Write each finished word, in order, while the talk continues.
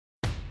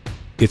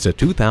It's a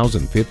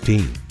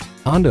 2015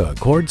 Honda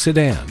Accord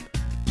sedan.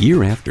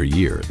 Year after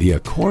year, the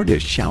Accord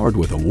is showered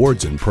with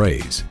awards and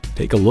praise.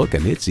 Take a look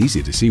and it's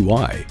easy to see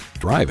why.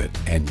 Drive it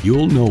and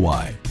you'll know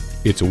why.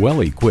 It's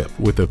well equipped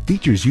with the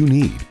features you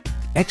need: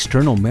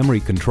 external memory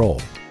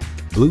control,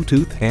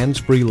 Bluetooth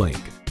hands-free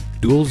link,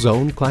 dual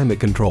zone climate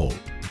control,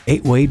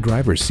 8-way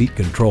driver's seat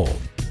control,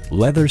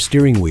 leather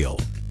steering wheel,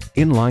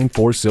 inline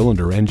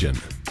 4-cylinder engine,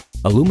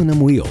 aluminum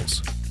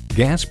wheels,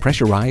 gas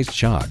pressurized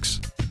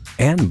shocks,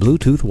 and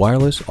Bluetooth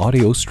wireless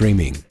audio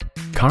streaming.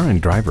 Car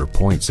and Driver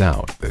points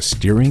out the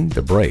steering,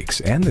 the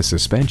brakes, and the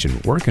suspension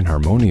work in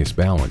harmonious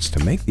balance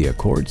to make the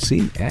Accord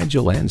seem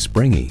agile and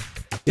springy.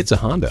 It's a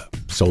Honda,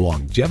 so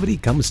longevity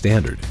comes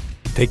standard.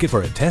 Take it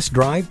for a test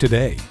drive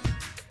today.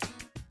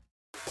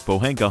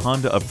 Pohanka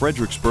Honda of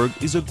Fredericksburg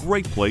is a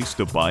great place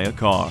to buy a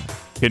car.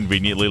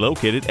 Conveniently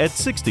located at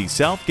 60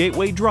 South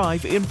Gateway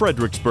Drive in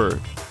Fredericksburg.